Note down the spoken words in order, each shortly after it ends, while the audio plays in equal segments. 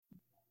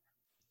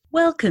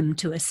Welcome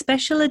to a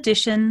special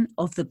edition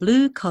of the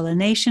Blue Collar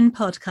Nation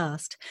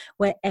podcast,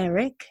 where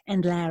Eric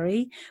and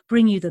Larry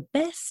bring you the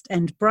best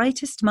and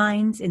brightest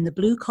minds in the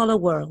blue collar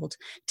world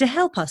to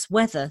help us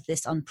weather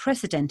this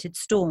unprecedented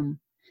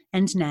storm.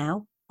 And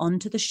now, on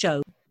to the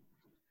show.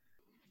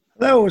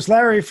 Hello, it's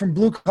Larry from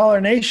Blue Collar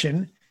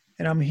Nation,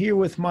 and I'm here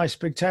with my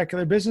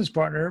spectacular business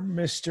partner,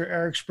 Mr.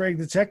 Eric Sprague,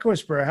 the Tech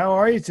Whisperer. How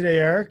are you today,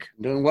 Eric?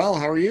 Doing well.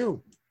 How are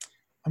you?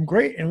 I'm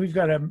great, and we've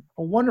got a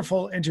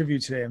wonderful interview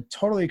today. I'm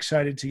totally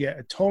excited to get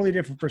a totally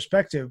different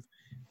perspective.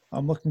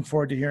 I'm looking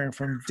forward to hearing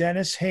from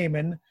Dennis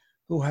Heyman,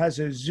 who has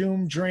a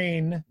Zoom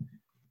Drain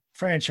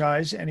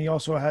franchise, and he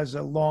also has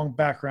a long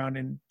background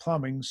in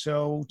plumbing.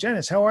 So,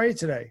 Dennis, how are you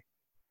today?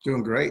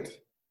 Doing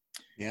great.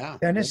 Yeah.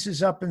 Dennis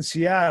is up in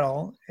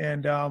Seattle,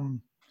 and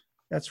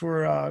that's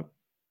where,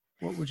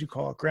 what would you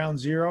call it, ground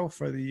zero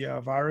for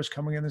the virus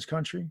coming in this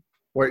country?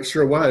 Well, it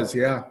sure was,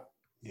 yeah.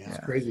 Yeah.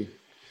 It's crazy.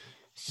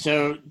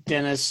 So,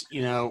 Dennis,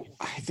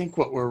 I think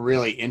what we're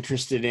really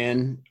interested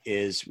in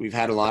is we've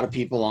had a lot of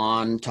people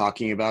on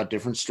talking about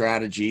different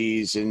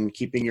strategies and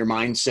keeping your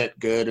mindset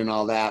good and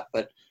all that.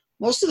 But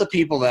most of the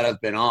people that have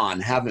been on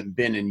haven't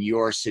been in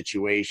your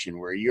situation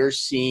where you're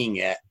seeing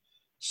it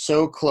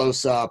so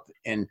close up.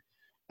 And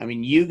I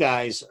mean, you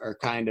guys are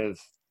kind of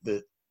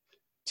the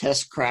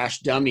test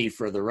crash dummy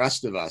for the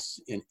rest of us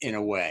in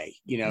a way,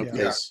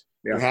 because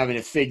you're having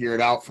to figure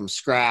it out from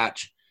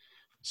scratch.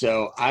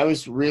 So I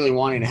was really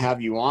wanting to have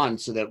you on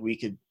so that we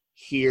could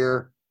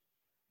hear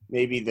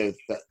maybe the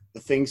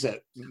things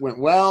that went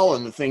well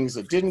and the things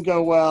that didn't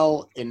go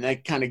well. And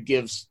that kind of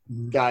gives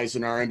guys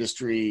in our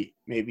industry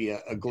maybe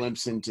a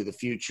glimpse into the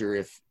future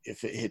if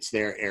it hits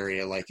their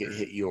area like it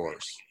hit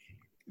yours.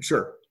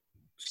 Sure.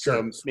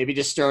 So maybe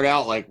just start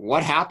out like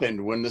what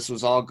happened when this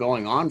was all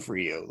going on for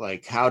you?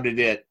 Like how did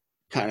it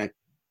kind of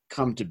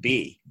come to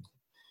be?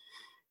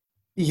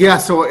 Yeah,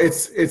 so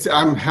it's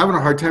I'm having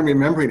a hard time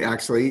remembering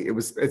actually.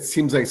 It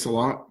seems like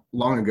so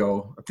long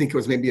ago. I think it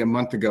was maybe a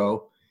month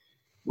ago.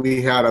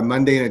 We had a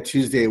Monday and a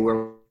Tuesday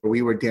where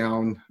we were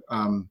down.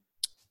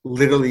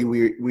 Literally,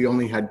 we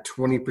only had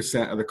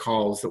 20% of the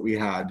calls that we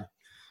had.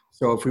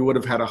 So if we would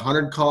have had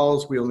 100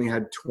 calls, we only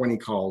had 20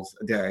 calls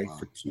a day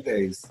for 2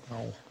 days.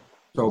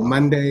 So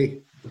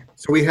Monday,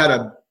 so we had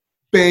a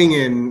bang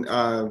in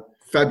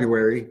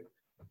February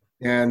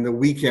and the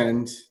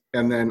weekend.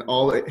 And then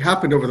it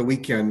happened over the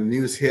weekend. The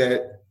news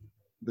hit,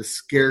 the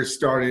scares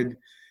started,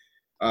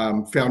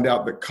 found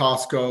out that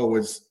Costco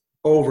was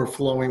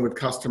overflowing with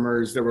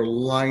customers. There were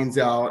lines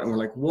out, and we're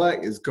like,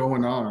 what is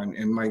going on?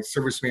 And my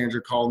service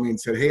manager called me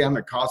and said, hey, I'm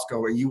at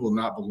Costco, and you will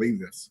not believe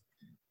this.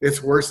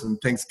 It's worse than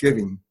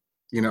Thanksgiving,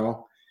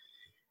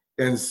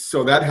 And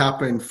so that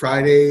happened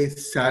Friday,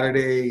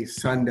 Saturday,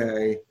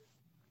 Sunday,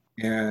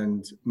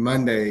 and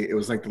Monday, it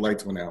was like the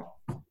lights went out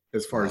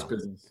as far as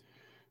business.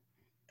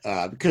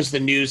 Because the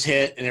news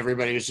hit and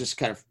everybody was just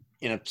kind of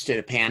in a state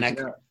of panic.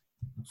 Yeah.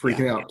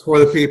 Freaking out.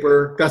 Toilet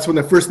paper. That's when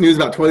the first news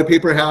about toilet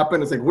paper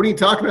happened. It's like, what are you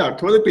talking about?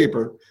 Toilet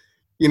paper.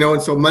 And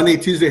so Monday,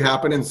 Tuesday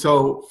happened. And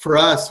so for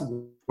us,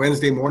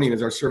 Wednesday morning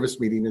is our service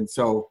meeting. And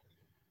so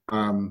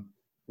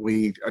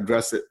we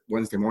address it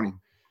Wednesday morning.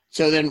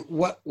 So then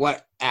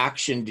what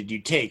action did you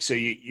take? So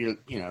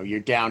you're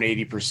down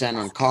 80%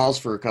 on calls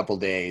for a couple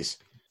of days.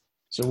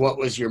 So what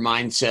was your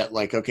mindset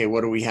like, okay,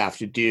 what do we have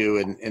to do?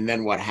 And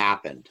then what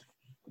happened?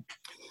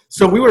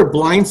 So we were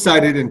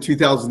blindsided in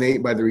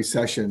 2008 by the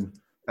recession.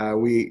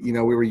 We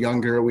were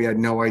younger. We had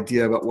no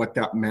idea about what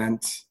that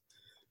meant.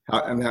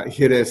 And that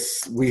hit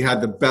us. We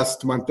had the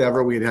best month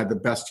ever. We had the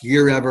best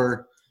year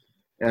ever.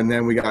 And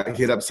then we got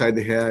hit upside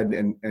the head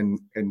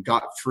and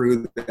got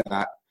through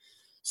that.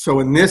 So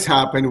when this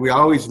happened, we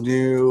always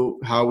knew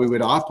how we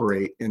would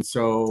operate. And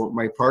so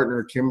my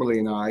partner, Kimberly,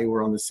 and I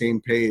were on the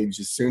same page.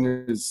 As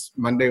soon as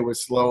Monday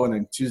was slow and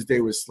then Tuesday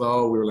was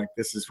slow, we were like,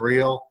 this is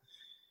real.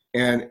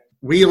 And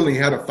we only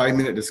had a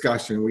 5-minute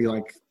discussion. We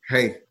like,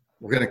 hey,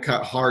 we're going to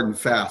cut hard and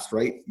fast,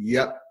 right?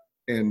 Yep.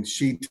 And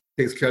she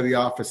takes care of the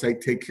office. I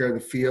take care of the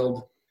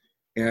field.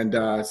 And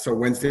so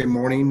Wednesday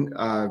morning,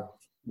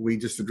 we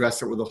just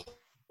addressed it with the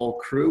whole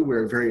crew. We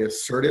were very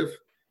assertive.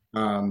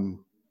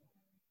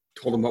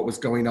 Told them what was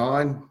going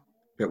on,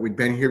 that we'd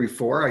been here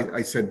before.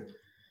 I said,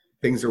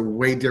 things are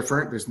way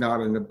different. There's not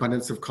an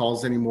abundance of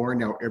calls anymore.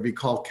 Now every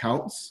call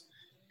counts.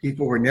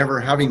 People were never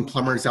having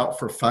plumbers out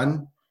for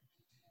fun.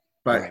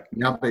 But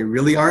now they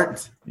really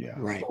aren't. Yeah.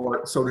 Right.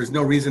 So there's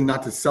no reason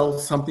not to sell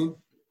something.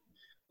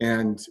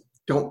 And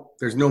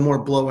there's no more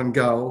blow and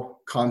go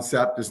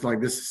concept. It's like,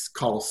 this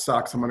call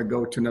sucks. I'm going to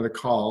go to another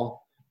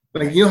call.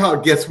 Like, you know how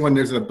it gets when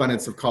there's an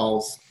abundance of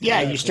calls. Yeah.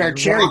 You start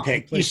cherry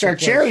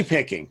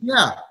picking.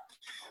 Yeah.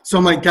 So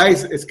I'm like,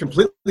 guys, it's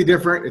completely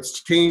different.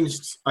 It's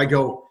changed. I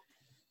go,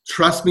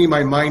 trust me,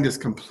 my mind is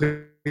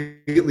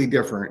completely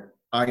different.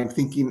 I am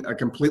thinking a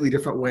completely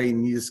different way,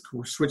 and you just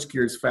switch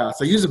gears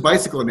fast. I use a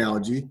bicycle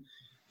analogy.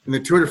 In the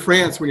Tour de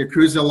France, when you're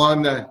cruising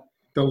along the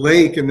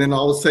lake and then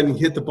all of a sudden you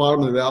hit the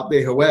bottom of the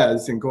Alpe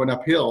d'Huez and going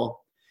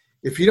uphill,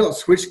 if you don't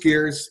switch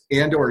gears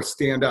and or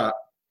stand up,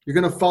 you're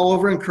going to fall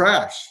over and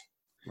crash.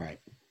 Right.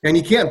 And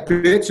you can't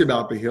bitch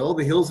about the hill.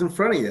 The hill's in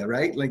front of you,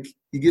 right? Like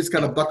you just got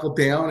to buckle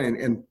down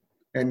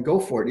and go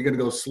for it. You're going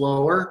to go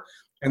slower.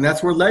 And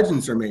that's where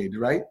legends are made,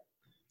 right?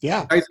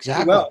 Yeah, Guys,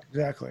 exactly. well,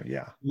 Exactly.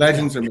 Yeah.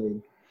 legends are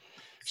made.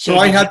 So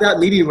I had that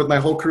meeting with my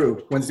whole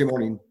crew Wednesday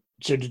morning.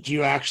 So did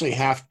you actually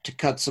have to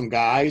cut some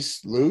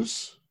guys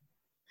loose?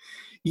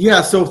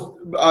 Yeah. So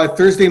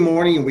Thursday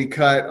morning, we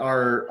cut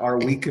our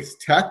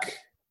weakest tech,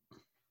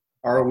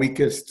 our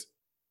weakest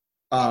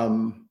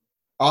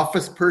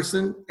office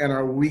person, and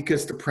our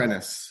weakest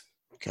apprentice.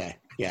 Okay.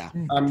 Yeah.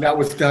 That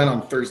was done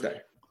on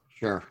Thursday.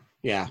 Sure.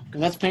 Yeah.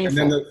 And that's painful.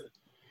 And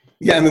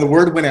then the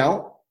word went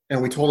out,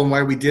 and we told them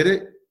why we did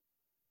it,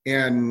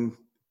 and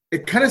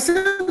it kind of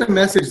sent a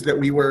message that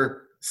we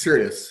were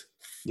serious.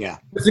 Yeah.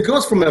 Because it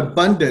goes from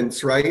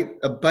abundance, right?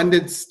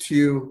 Abundance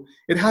to,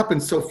 it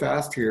happened so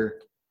fast here.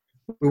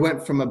 We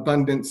went from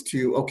abundance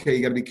to, okay,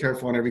 you got to be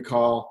careful on every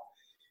call.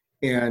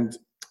 And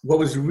what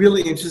was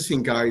really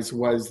interesting, guys,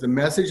 was the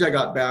message I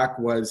got back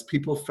was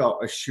people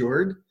felt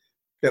assured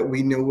that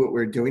we knew what we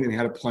were doing and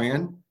had a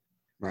plan.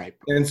 Right.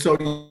 And so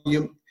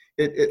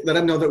it let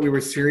them know that we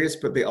were serious,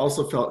 but they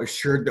also felt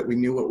assured that we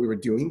knew what we were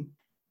doing.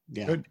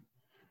 Yeah. Good.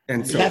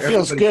 And so that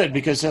feels good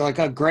because they're like,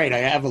 oh, great, I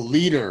have a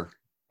leader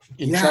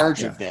in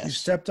charge of this. You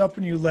stepped up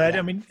and you led.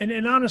 I mean,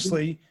 and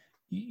honestly,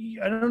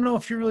 I don't know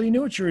if you really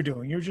knew what you were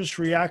doing. You're just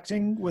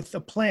reacting with a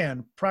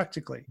plan,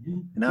 practically.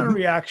 And not a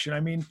reaction.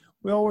 I mean,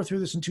 we all were through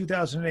this in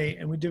 2008,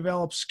 and we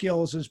developed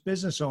skills as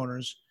business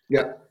owners.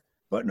 Yeah.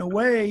 But in a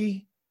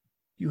way,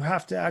 you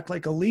have to act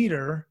like a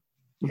leader,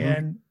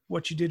 and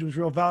what you did was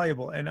real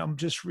valuable. And I'm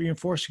just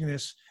reinforcing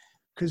this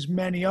because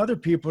many other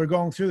people are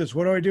going through this.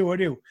 What do I do? What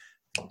do I do?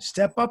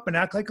 Step up and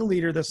act like a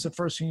leader. That's the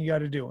first thing you got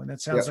to do. And that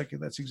sounds like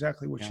that's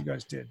exactly what you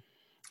guys did.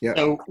 Yeah.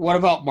 So what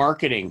about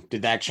marketing?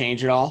 Did that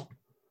change at all?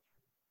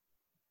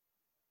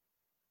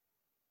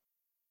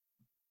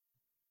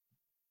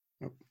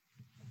 Is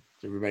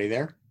everybody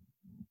there?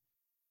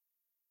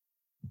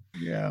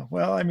 Yeah.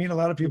 Well, I mean, a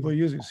lot of people are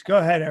using this. Go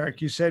ahead, Eric.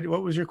 You said,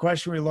 what was your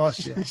question? We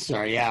lost you.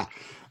 Sorry. Yeah.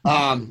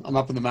 I'm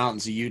up in the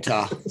mountains of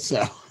Utah.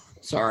 So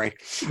sorry.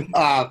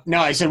 No,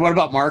 I said, what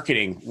about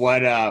marketing?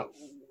 What,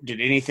 did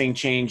anything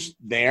change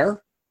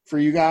there for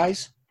you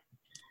guys?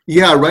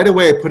 Yeah, right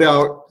away I put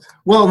out,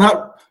 well,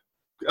 not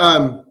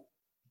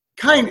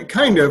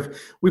kind of.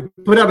 We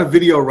put out a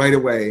video right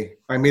away.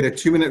 I made a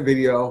 2-minute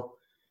video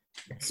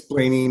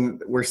explaining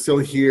we're still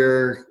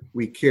here,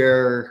 we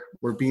care,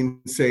 we're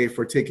being safe,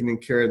 we're taking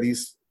care of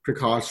these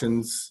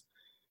precautions,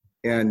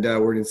 and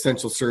we're an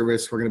essential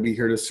service. We're going to be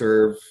here to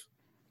serve.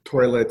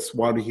 Toilets,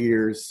 water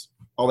heaters,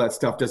 all that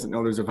stuff doesn't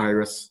know there's a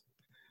virus.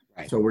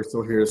 Right. So we're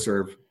still here to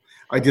serve.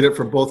 I did it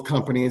for both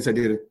companies. I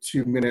did a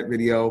 2-minute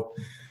video.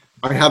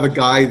 I have a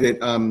guy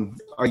that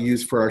I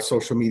use for our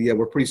social media.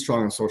 We're pretty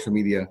strong on social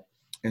media.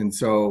 And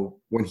so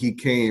when he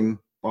came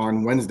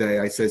on Wednesday,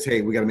 I says,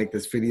 hey, we got to make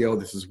this video.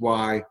 This is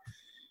why.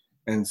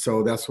 And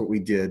so that's what we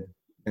did.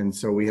 And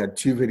so we had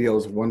 2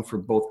 videos, one for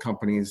both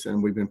companies,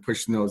 and we've been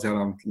pushing those out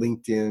on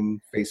LinkedIn,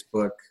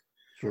 Facebook,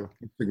 Sure.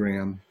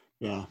 Instagram.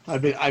 Yeah,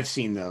 I've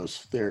seen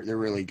those. They're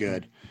really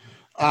good.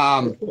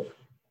 And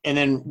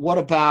then what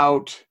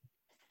about,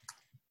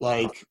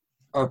 like,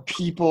 are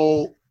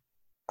people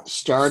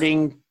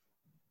starting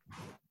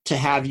to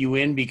have you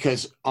in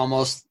because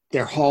almost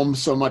they're home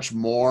so much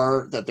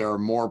more that there are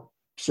more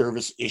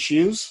service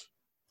issues?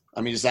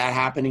 I mean, is that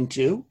happening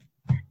too?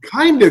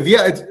 Kind of,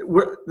 yeah.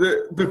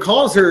 The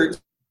calls are,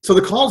 so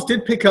the calls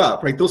did pick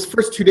up, right? Those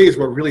first 2 days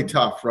were really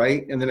tough,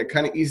 right? And then it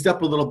kind of eased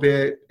up a little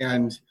bit,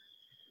 and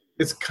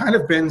it's kind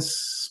of been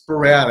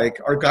sporadic.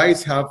 Our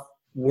guys have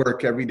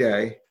work every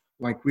day.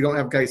 Like, we don't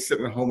have guys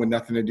sitting at home with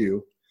nothing to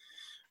do.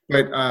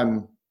 But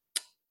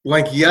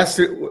like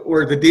yesterday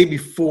or the day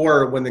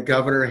before, when the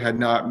governor had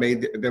not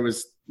made, there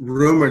was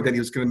rumor that he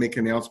was going to make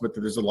an announcement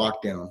that there's a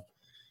lockdown.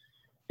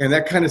 And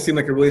that kind of seemed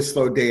like a really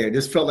slow day. It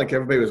just felt like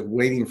everybody was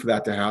waiting for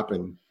that to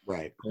happen.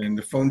 Right. And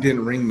the phone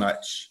didn't ring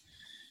much.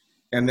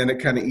 And then it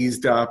kind of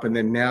eased up. And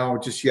then now,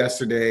 just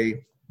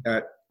yesterday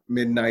at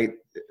midnight,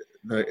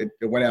 it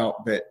went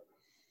out that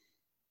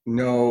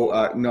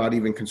no, not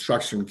even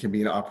construction can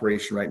be in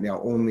operation right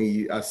now,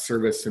 only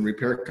service and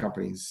repair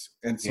companies.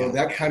 And so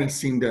that kind of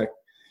seemed to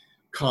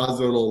cause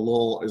a little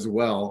lull as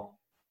well.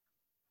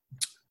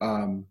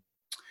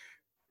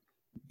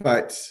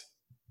 But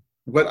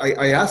what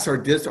I asked our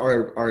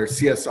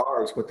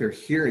CSRs what they're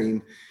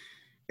hearing,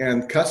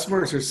 and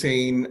customers are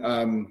saying,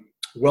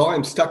 well,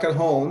 I'm stuck at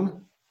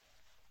home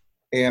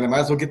and I might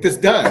as well get this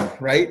done,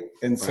 right?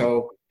 And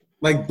so,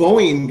 like,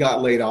 Boeing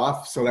got laid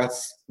off, so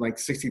that's like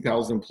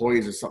 60,000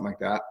 employees or something like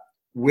that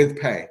with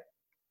pay.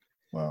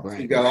 Wow. So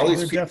you got all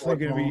these They're people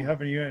definitely going to be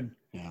having you in.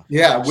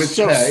 Yeah, with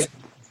pay.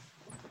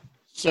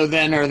 So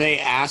then are they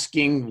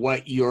asking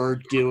what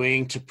you're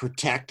doing to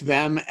protect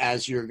them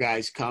as your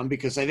guys come?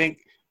 Because I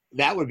think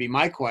that would be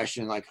my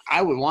question. Like,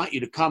 I would want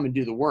you to come and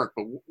do the work,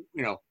 but,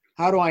 you know,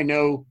 how do I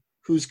know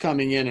who's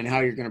coming in and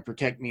how you're going to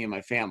protect me and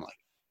my family?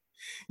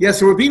 Yeah,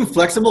 so we're being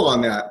flexible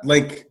on that.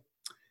 Like,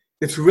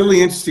 it's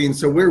really interesting.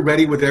 So we're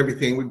ready with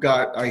everything.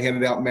 I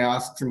handed out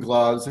masks and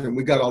gloves, and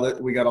we got all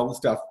the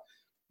stuff.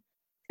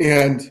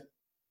 And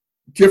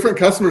different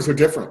customers are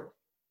different.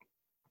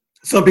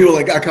 Some people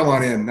are like, come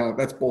on in. No,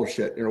 that's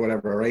bullshit or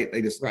whatever, right?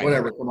 They just,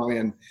 whatever, come on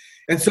in.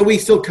 And so we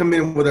still come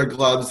in with our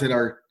gloves and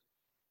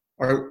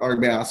our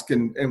mask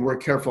and we're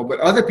careful. But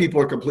other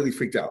people are completely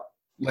freaked out.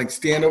 Like,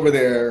 stand over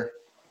there.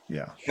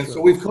 Yeah. And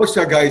so we've coached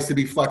our guys to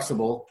be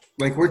flexible.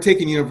 Like, we're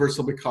taking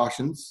universal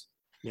precautions.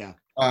 Yeah.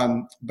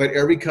 But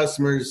every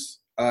customer's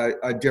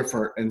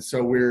different. And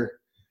so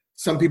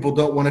some people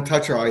don't want to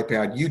touch our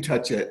iPad. You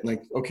touch it.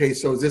 Like, okay,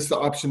 so is this the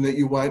option that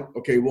you want?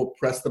 Okay, we'll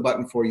press the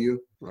button for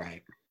you.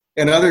 Right.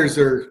 And others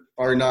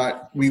are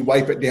not. We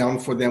wipe it down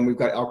for them. We've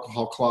got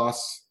alcohol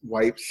cloths,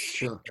 wipes,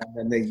 Sure. and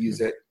then they use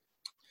it.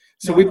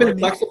 So we've been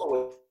flexible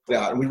with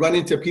that. And we run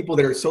into people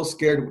that are so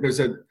scared.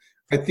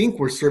 I think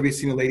we're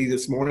servicing a lady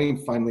this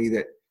morning finally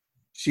that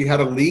she had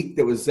a leak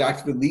that was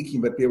actually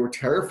leaking, but they were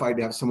terrified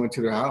to have someone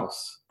to their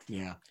house.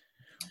 Yeah.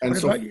 And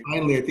so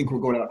finally, I think we're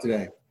going out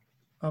today.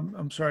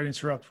 I'm sorry to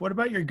interrupt. What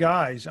about your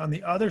guys on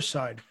the other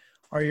side?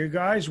 Are your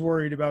guys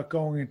worried about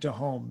going into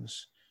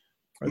homes?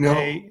 No.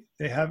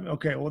 They have,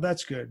 okay, well,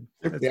 that's good.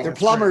 They're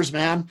plumbers,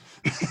 man.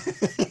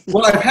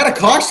 Well, I've had a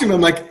caution.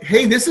 I'm like,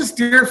 hey, this is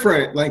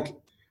different. Like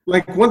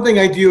one thing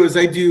I do is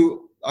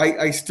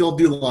I still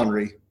do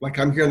laundry. Like,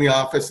 I'm here in the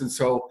office, and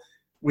so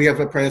we have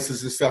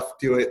apprentices and stuff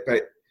do it.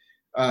 But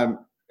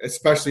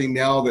especially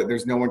now that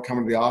there's no one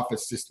coming to the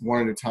office, just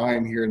one at a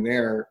time here and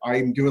there,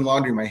 I'm doing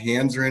laundry. My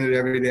hands are in it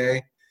every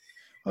day.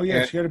 Oh,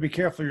 yes, you got to be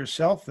careful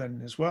yourself then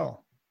as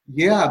well.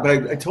 Yeah,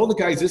 but I told the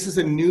guys this is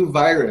a new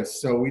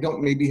virus, so we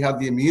don't maybe have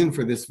the immune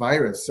for this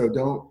virus. So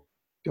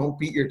don't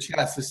beat your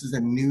chest. This is a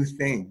new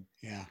thing.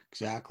 Yeah,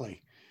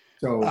 exactly.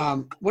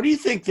 So what do you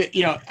think that,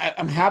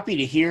 I'm happy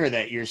to hear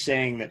that you're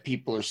saying that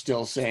people are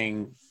still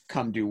saying,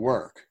 come do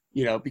work,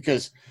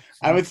 because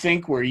I would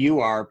think where you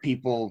are,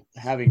 people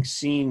having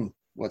seen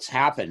what's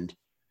happened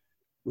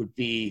would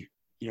be,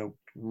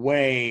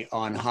 way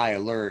on high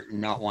alert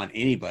and not want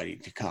anybody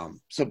to come.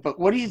 So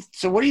what do you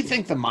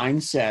think the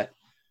mindset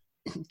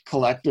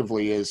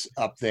collectively is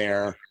up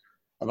there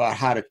about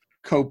how to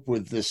cope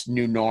with this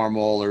new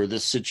normal or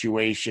this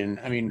situation?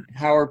 I mean,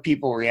 how are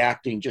people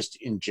reacting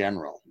just in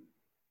general?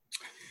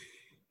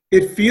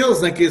 It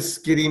feels like it's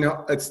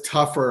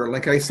tougher.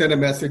 Like, I sent a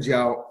message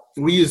out.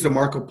 We use the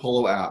Marco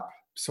Polo app,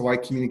 so I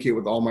communicate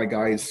with all my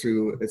guys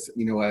through it's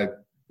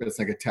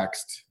like a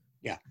text,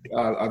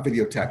 a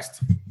video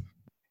text.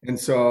 And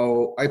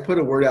so I put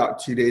a word out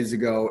 2 days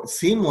ago. It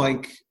seemed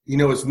like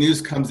as news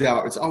comes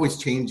out, it's always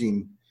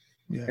changing.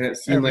 Yeah, and it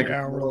seemed like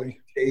more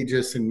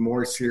contagious and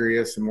more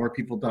serious and more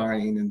people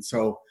dying. And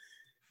so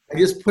I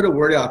just put a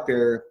word out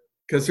there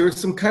because there was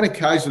some kind of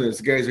casualness.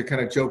 The guys are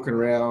kind of joking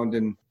around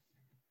and,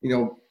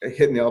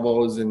 hitting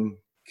elbows and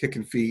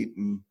kicking feet.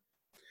 And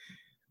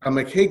I'm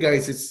like, hey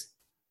guys,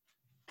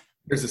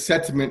 there's a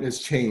sentiment has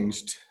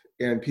changed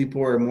and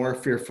people are more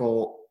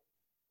fearful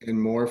and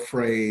more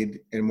afraid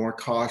and more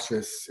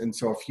cautious. And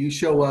so if you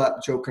show up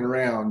joking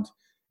around,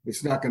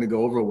 it's not going to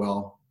go over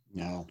well.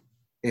 No.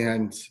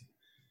 And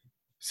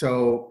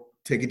so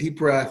take a deep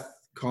breath,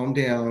 calm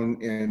down,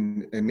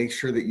 and make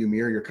sure that you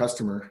mirror your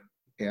customer.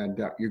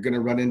 And you're going to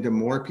run into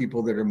more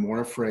people that are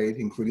more afraid,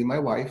 including my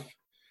wife.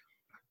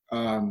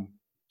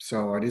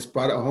 So I just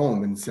brought it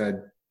home and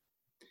said,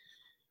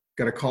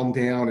 got to calm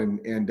down,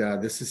 and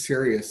this is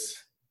serious.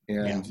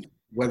 And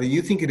whether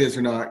you think it is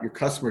or not, your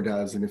customer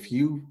does. And if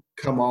you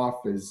come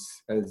off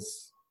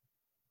as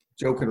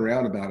joking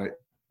around about it,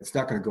 it's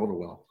not going to go over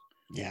well.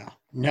 Yeah.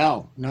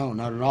 No,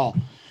 not at all.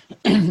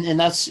 And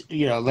that's,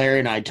 Larry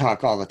and I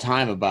talk all the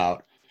time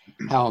about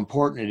how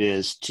important it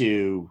is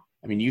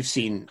you've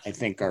seen, I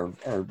think,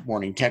 our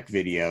morning tech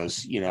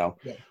videos,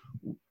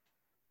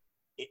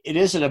 It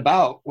isn't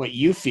about what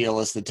you feel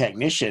as the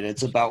technician.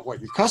 It's about what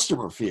your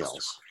customer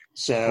feels.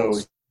 So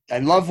I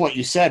love what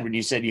you said when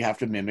you said you have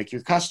to mimic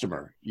your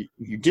customer.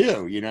 You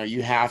do,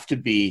 you have to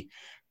be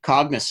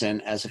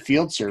cognizant as a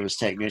field service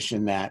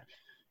technician that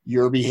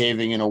you're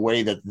behaving in a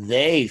way that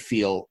they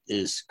feel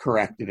is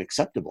correct and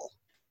acceptable.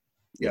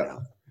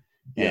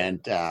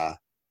 And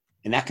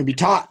that can be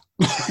taught,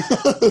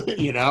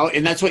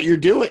 and that's what you're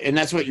doing. And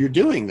that's what you're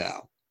doing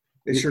though.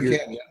 It sure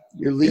can. Yeah.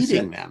 You're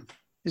leading them.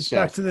 It's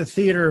back to the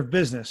theater of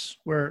business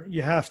where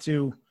you have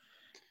to,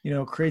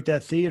 create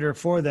that theater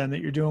for them, that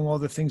you're doing all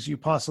the things you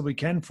possibly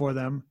can for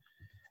them.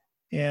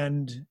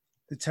 And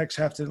the techs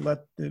have to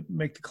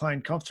make the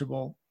client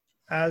comfortable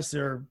as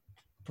they're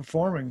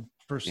performing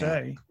per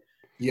se.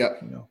 Yeah.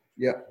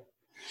 Yeah.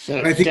 So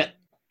I think,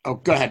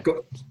 go ahead.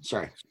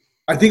 Sorry.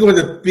 I think one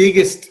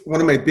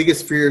of my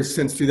biggest fears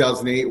since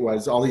 2008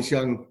 was all these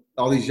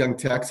young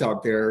techs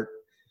out there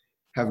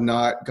have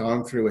not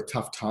gone through a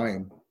tough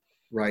time,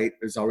 right?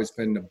 There's always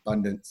been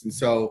abundance. And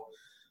so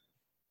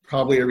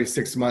probably every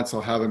 6 months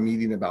I'll have a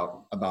meeting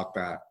about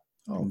that.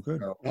 Oh,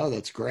 good. Oh,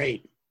 that's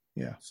great.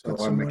 Yeah. So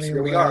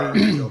here we are.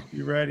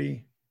 You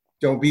ready?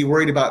 Don't be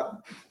worried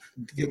about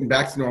getting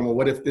back to normal.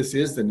 What if this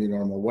is the new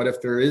normal? What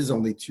if there is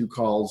only 2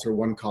 calls or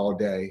 1 call a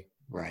day?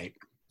 Right.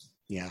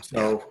 Yeah.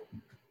 So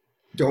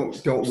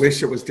don't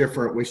wish it was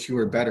different. Wish you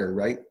were better,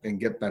 right? And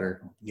get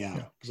better.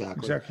 Yeah, exactly.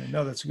 Exactly.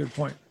 No, that's a good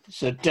point.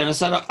 So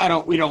Dennis,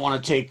 we don't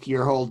want to take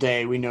your whole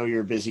day. We know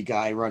you're a busy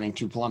guy running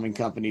 2 plumbing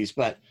companies,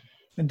 but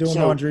and doing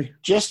laundry.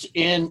 Just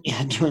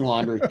doing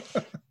laundry.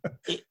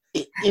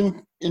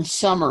 in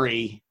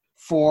summary,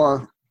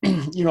 for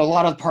a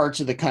lot of parts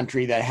of the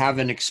country that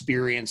haven't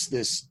experienced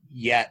this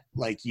yet,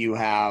 like you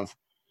have,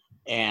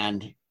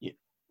 and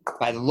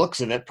by the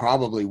looks of it,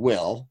 probably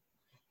will.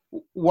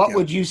 What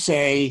would you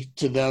say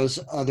to those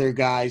other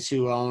guys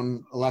who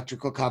own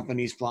electrical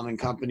companies, plumbing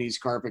companies,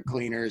 carpet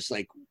cleaners?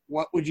 Like,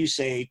 what would you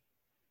say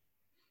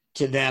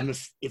to them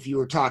if you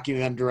were talking to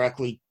them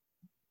directly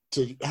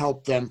to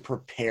help them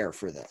prepare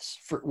for this,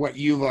 for what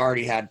you've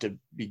already had to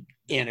be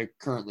and are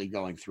currently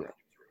going through?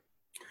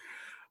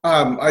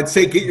 I'd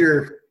say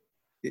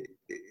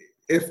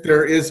if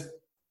there is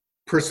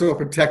personal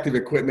protective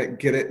equipment,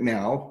 get it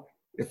now,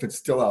 if it's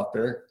still out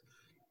there.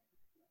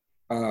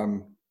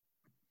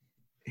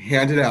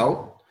 Hand it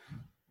out.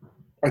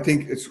 I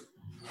think it's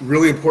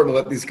really important to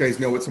let these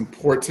guys know what's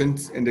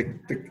important, and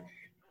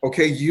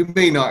okay, you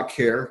may not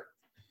care,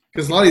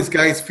 because a lot of these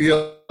guys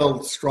feel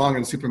strong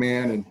and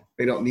Superman and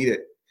they don't need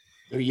it.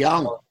 They're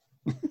young.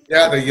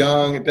 Yeah, they're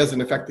young. It doesn't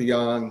affect the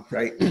young,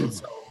 right?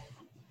 So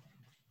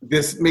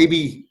this,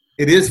 maybe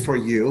it is for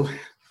you,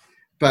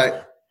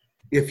 but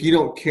if you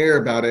don't care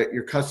about it,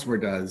 your customer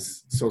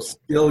does. So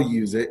still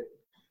use it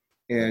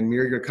and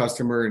mirror your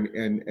customer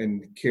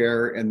and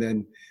care. And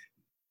then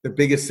the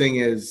biggest thing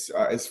is,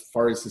 as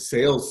far as the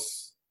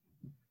sales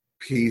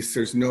piece,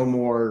 there's no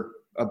more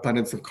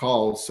abundance of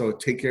calls. So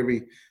they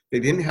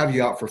didn't have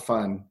you out for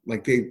fun.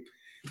 Like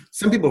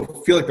some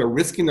people feel like they're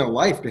risking their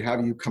life to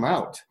have you come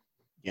out.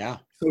 Yeah.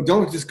 So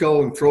don't just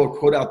go and throw a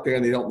quote out there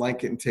and they don't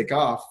like it and take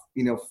off.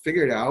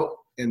 Figure it out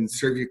and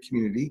serve your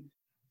community.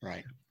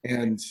 Right.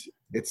 And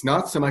it's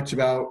not so much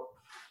about,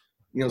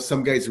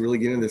 some guys really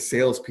get into the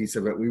sales piece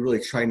of it. We really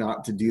try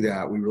not to do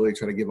that. We really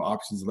try to give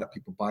options and let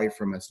people buy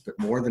from us. But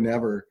more than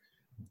ever,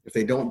 if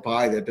they don't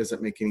buy, that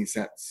doesn't make any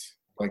sense.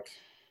 Like,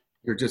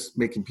 you're just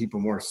making people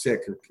more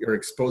sick or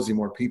exposing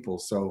more people.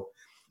 So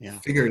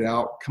figure it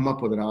out, come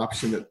up with an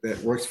option that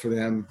works for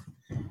them,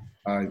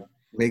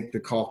 make the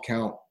call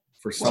count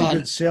for some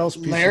good sales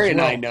piece. Larry and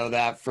I know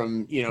that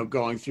from,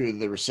 going through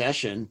the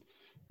recession,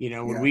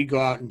 when we go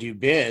out and do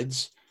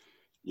bids,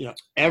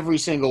 every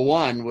single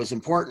one was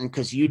important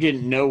because you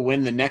didn't know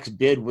when the next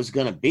bid was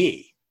going to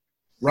be.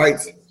 Right.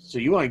 So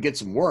you want to get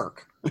some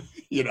work,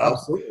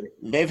 Absolutely.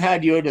 They've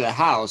had you into the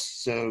house,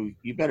 so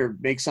you better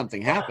make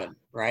something happen.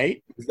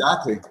 Right.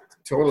 Exactly.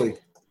 Totally.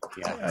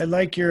 Yeah. I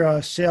like your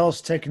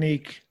sales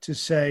technique to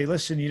say,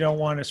 listen, you don't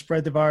want to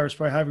spread the virus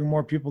by having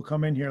more people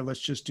come in here. Let's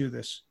just do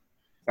this.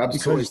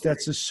 Absolutely. Because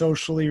that's a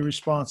socially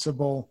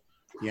responsible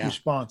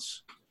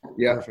response.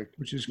 Yeah. Perfect.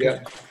 Which is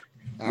good.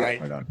 All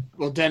right. Right on.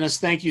 Well, Dennis,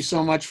 thank you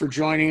so much for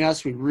joining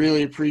us. We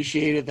really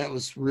appreciate it. That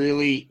was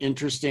really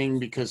interesting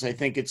because I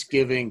think it's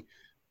giving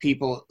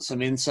people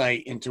some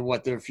insight into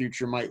what their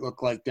future might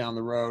look like down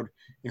the road,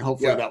 and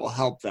hopefully that will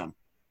help them.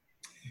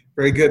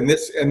 Very good.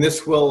 And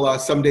this will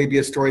someday be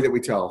a story that we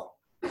tell.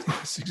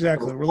 Yes,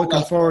 exactly. We're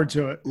looking forward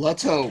to it.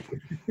 Let's hope.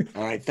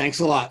 All right. Thanks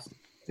a lot.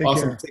 Take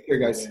care. Take care,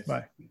 guys.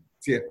 Bye.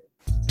 See you.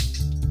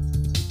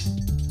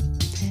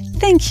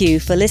 Thank you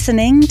for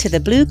listening to the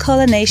Blue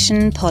Collar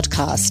Nation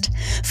podcast.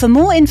 For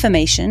more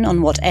information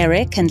on what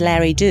Eric and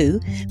Larry do,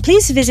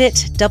 please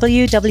visit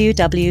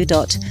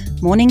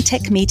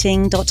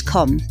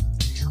www.morningtechmeeting.com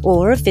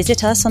or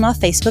visit us on our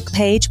Facebook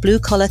page, Blue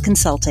Collar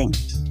Consulting.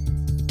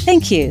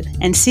 Thank you,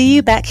 and see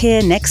you back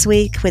here next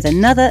week with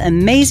another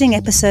amazing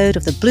episode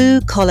of the Blue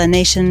Collar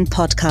Nation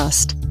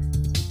podcast.